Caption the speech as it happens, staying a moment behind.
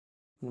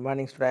Good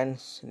morning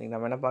students. இன்னைக்கு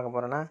நம்ம என்ன பார்க்க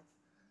போறோம்னா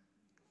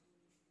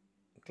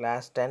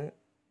class 10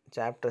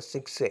 chapter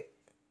 6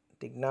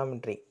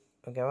 trigonometry.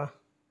 ஓகேவா?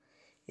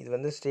 இது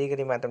வந்து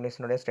Srihari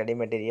மேத்தமெட்டிக்ஸ்னுடைய study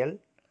material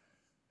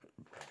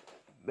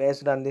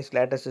based on this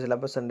latest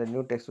syllabus and the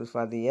new textbooks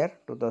for the year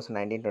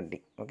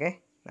 2019-20. Okay,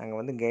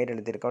 நாங்கள் வந்து கைட்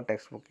எழுதியிருக்கோம்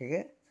டெக்ஸ்ட்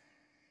புக்கு.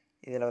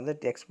 இதில் வந்து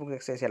டெக்ஸ்ட் புக்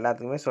எக்ஸசைஸ்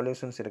எல்லாத்துக்குமே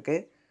சொல்யூஷன்ஸ்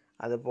இருக்குது.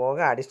 அது போக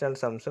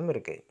அடிஷ்னல் சம்ஸும்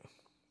இருக்குது.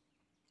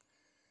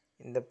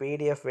 இந்த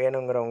பிடிஎஃப்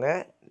வேணுங்கிறவங்க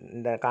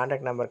இந்த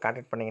கான்டாக்ட் நம்பர்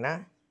கான்டாக்ட் பண்ணிங்கன்னா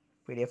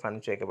பிடிஎஃப்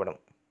அனுப்பிச்சி வைக்கப்படும்.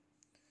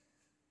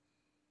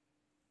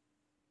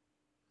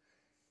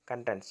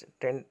 Contents: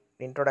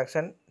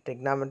 introduction,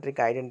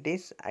 trigonometric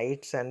identities,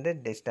 heights and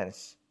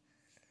distance.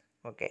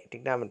 Okay,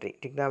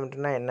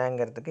 ட்ரிக்னாமெட்ரினா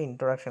என்னங்கிறதுக்கு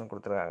introduction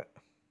கொடுத்துருக்காங்க.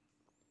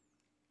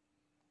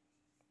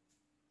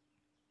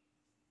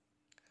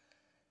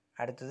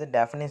 அடுத்தது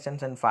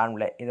டெஃபினிஷன்ஸ் அண்ட்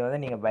ஃபார்முலா. இது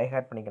வந்து நீங்கள் பை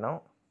ஹார்ட்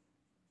பண்ணிக்கணும்.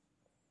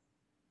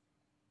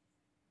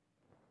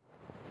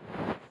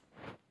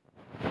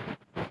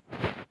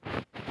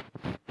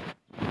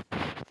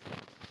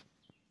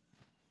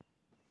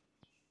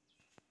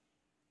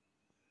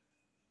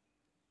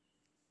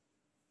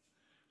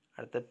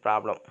 அடுத்து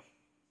problem.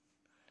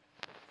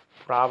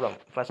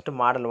 First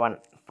model 1.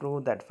 Prove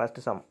that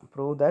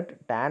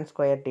tan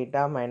square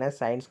theta minus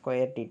sine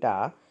square theta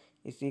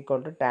is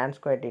equal to tan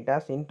square theta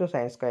into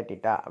sine square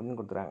theta அப்படின்னு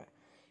கொடுத்துருக்காங்க.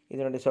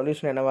 இதனுடைய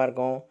சொல்யூஷன் என்னவாக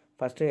இருக்கும்?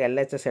 ஃபஸ்ட்டு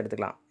எல்ஹெச்எஸ்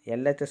எடுத்துக்கலாம்.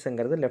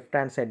 எல்ஹெச்எஸ்ங்கிறது லெஃப்ட்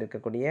ஹேண்ட் சைடு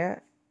இருக்கக்கூடிய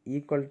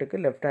ஈக்குவல்ட்டுக்கு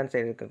லெஃப்ட் ஹேண்ட்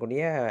சைடு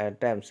இருக்கக்கூடிய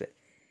terms.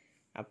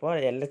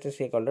 அப்போது LHS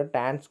equal to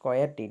tan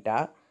square theta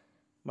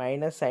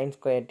minus sine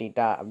square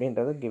theta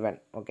அப்படின்றது கிவன்.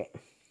 ஓகே,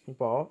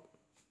 இப்போது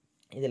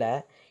இதில்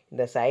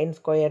இந்த சைன்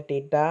ஸ்கொயர்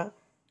தீட்டா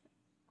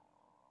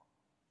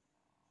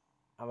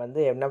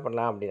வந்து என்ன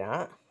பண்ணலாம் அப்படின்னா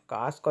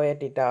காஸ்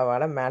ஸ்கொயர்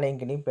தீட்டாவால் மேலேயும்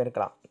கீழையும்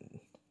பெருக்கலாம்.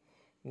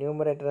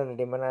 நியூமரேட்டர்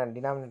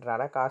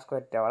டினாமினேட்டரால் காஸ்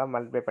ஸ்கொயர் தீட்டாவால்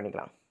மல்டிப்ளை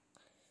பண்ணிக்கலாம்.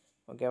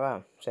 ஓகேவா?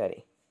 சரி,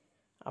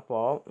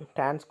 அப்போது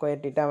tan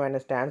square theta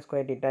minus tan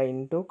square theta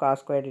into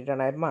cos square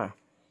தீட்டான்னு ஆயிடுமா?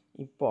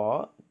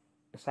 இப்போது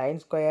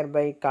sine square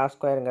by cos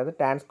ஸ்கொயருங்கிறது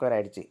tan square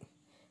ஆகிடுச்சு.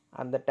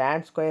 அந்த tan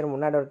ஸ்கொயர்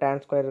முன்னாடி ஒரு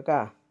tan ஸ்கொயர்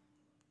இருக்கா?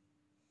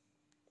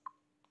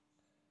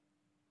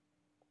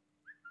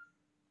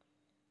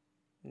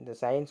 இந்த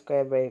sine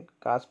square by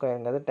cos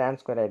ஸ்கொயருங்கிறது tan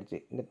square ஆகிடுச்சு.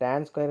 இந்த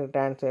tan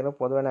ஸ்கொயரும்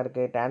பொதுவாக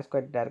இருக்குது, tan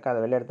ஸ்கொயர் தீட்டா இருக்குது,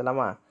 அதை வெளியே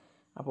எடுத்துலாமா?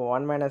 அப்போ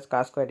 1 மைனஸ்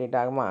காஸ் ஸ்கொயர் தீட்டா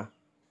ஆகுமா?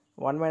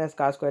 1 மைனஸ்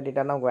காஸ் ஸ்கொயர்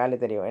தீட்டானா நமக்கு வேல்யூ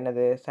தெரியும்,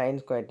 என்னது? Sine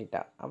square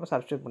theta. அப்போ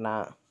சப்ஸ்டியூட் பண்ணா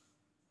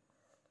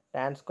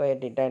tan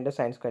square theta into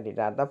sine square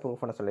theta, அதான்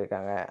ப்ரூஃப் பண்ண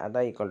சொல்லியிருக்காங்க.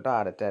 அதான் equal to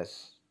RHS.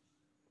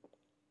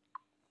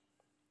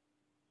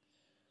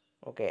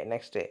 Okay,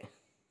 next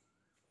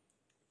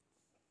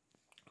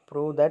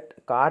prove that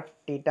God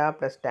theta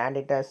plus tan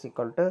theta is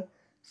equal to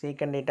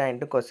secant theta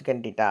into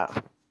cosecant theta.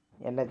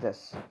 LHS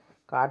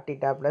cot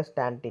theta plus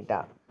tan theta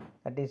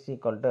that is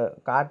equal to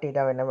cot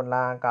theta என்ன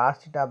பண்ணலாம்? cos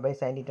theta by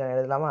sin theta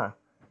எழுதலாமா?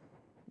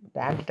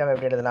 tan theta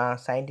எப்படி எழுதலாம்?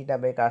 sin theta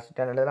by cos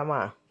theta எழுதலாமா?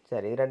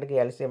 சரி, இது ரெண்டுக்கு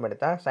LCM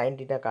எடுத்தால் sin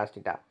theta cos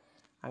theta.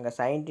 அங்கே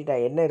sin theta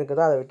என்ன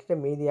இருக்குதோ அதை விட்டுட்டு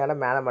மீதியால்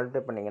மேலே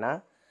மல்டிப்ளை பண்ணிங்கன்னா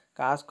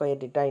cos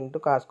square theta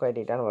into cos square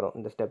thetaன்னு வரும்.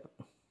 இந்த ஸ்டெப்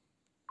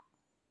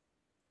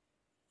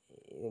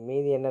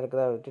மீதி என்ன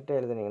இருக்குதோ அதை விட்டுட்டு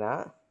எழுதுனீங்கன்னா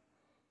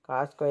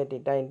cos square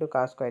theta into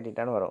cos square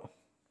thetaன்னு வரும்.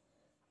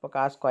 இப்போ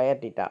cos square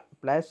theta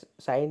plus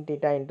sine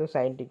theta into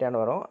sine தீட்டான்னு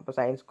வரும். அப்போ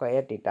sine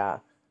square theta.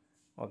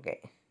 Okay,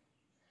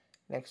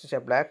 next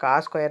ஸ்டெப்பில்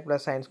cos square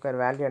plus sine square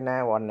value என்ன?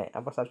 1.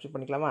 அப்போ சப்ஸ்டியூட்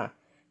பண்ணிக்கலாமா?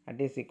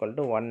 That is equal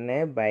to 1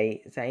 by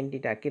sine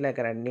theta கீழே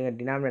இருக்கிற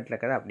டினாமினேட்டரில்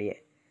இருக்கிறது அப்படியே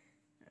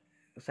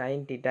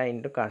sine theta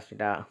into cos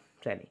theta.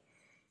 சரி,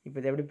 இப்போ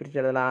இது எப்படி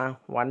பிரித்து எழுதலாம்?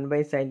 1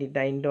 by sine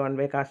theta into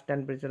 1 by cos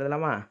தீட்டான்னு பிரித்து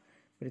எழுதலாமா?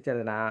 பிரித்து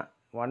எழுதுனா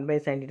 1 பை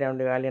சைன்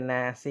தீட்டாவுடைய வேல்யூ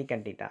என்ன?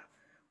 சீக்கன் தீட்டா.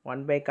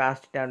 1 பை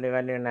காஸ் தீட்டாவுடைய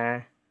வேல்யூ என்ன?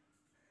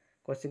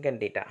 cosecant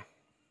theta.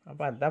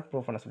 அப்போ அதுதான்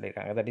ப்ரூவ் பண்ண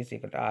சொல்லியிருக்காங்க. That is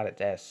equal to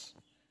RHS.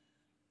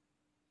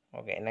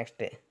 Okay,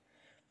 next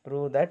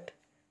prove that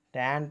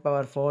tan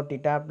power 4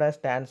 theta plus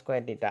tan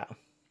square theta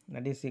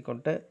that is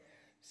equal to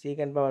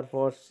secant power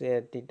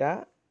 4 theta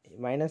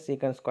minus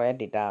secant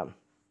square theta.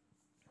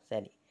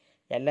 சரி,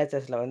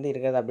 எல்ஹெச்எஸில் வந்து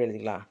இருக்கிறது அப்படி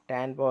எழுதிக்கலாம்.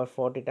 tan power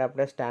 4 theta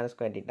plus tan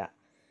square theta.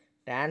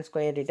 tan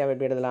square theta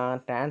எப்படி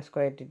எழுதலாம்? tan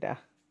square theta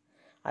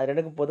அது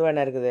ரெண்டுக்கு பொதுவாக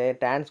என்ன இருக்குது?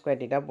 tan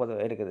ஸ்கொயர் தீட்டா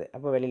பொதுவாக இருக்குது.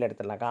 அப்போ வெளியில்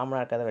எடுத்துடலாம்,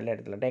 காமனாக இருக்கிறத வெளியில்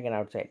எடுத்துடலாம். Taken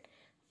out side.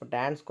 இப்போ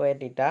tan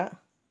square theta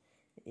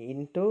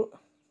into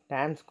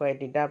tan square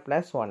theta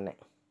plus 1.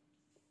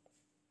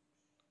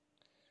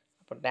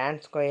 அப்போ tan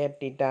ஸ்கொயர்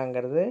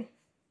தீட்டாங்கிறது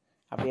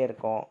அப்படியே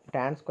இருக்கும்.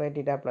 tan ஸ்கொயர்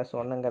தீட்டா ப்ளஸ்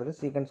 1ங்கிறது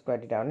சீக்கன்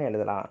ஸ்கொயர் தீட்டான்னு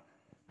எழுதலாம்.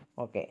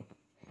 ஓகே,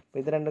 இப்போ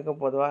இது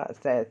ரெண்டுக்கும்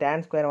பொதுவாக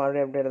tan ஸ்கொயர்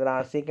மறுபடியும் எப்படி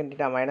எழுதலாம்? சீக்கன்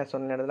தீட்டா மைனஸ்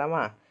 1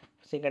 எழுதலாமா?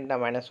 சீக்கன் தீட்டா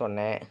மைனஸ்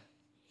 1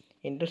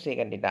 இன்ட்டு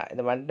சீக்கன் தீட்டா.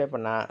 இதை மல்டிப்ளை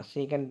பண்ணால்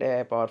சீக்கண்ட்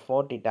பவர்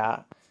 4 தீட்டா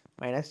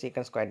மைனஸ்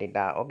சீக்கன் square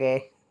theta. Okay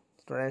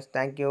students,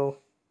 thank you.